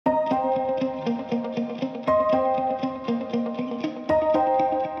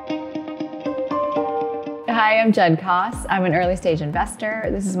Hi, I'm Jen Koss. I'm an early stage investor.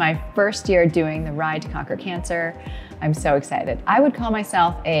 This is my first year doing the Ride to Conquer Cancer. I'm so excited. I would call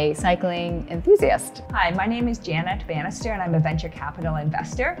myself a cycling enthusiast. Hi, my name is Janet Bannister and I'm a venture capital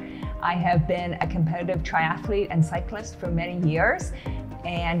investor. I have been a competitive triathlete and cyclist for many years,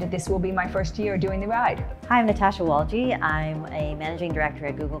 and this will be my first year doing the ride. Hi, I'm Natasha Walji. I'm a managing director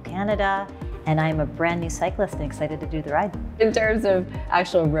at Google Canada, and I'm a brand new cyclist and excited to do the ride. In terms of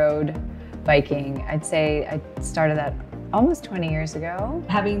actual road biking, I'd say I started that almost 20 years ago.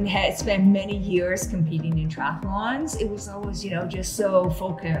 Having spent many years competing in triathlons, it was always, just so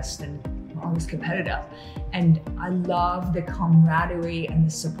focused and always competitive. And I love the camaraderie and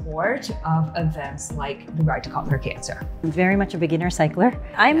the support of events like the Ride to Conquer Cancer. I'm very much a beginner cycler.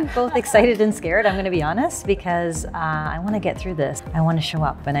 I'm both excited and scared, I'm going to be honest, because I want to get through this. I want to show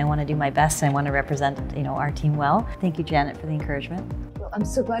up and I want to do my best and I want to represent, our team well. Thank you, Janet, for the encouragement. Well, I'm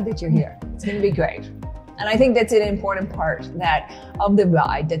so glad that you're here. It's going to be great. And I think that's an important part of the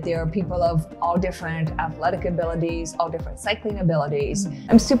ride, that there are people of all different athletic abilities, all different cycling abilities.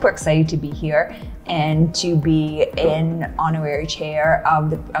 I'm super excited to be here and to be an honorary chair of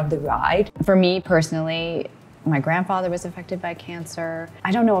the ride. For me personally, my grandfather was affected by cancer.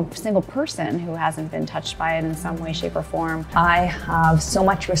 I don't know a single person who hasn't been touched by it in some way, shape, or form. I have so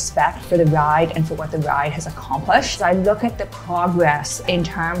much respect for the ride and for what the ride has accomplished. I look at the progress in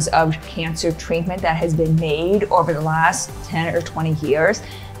terms of cancer treatment that has been made over the last 10 or 20 years,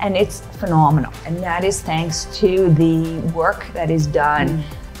 and it's phenomenal. And that is thanks to the work that is done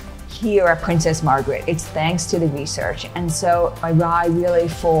here at Princess Margaret. It's thanks to the research. And so I ride really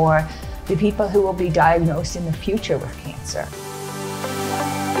for the people who will be diagnosed in the future with cancer.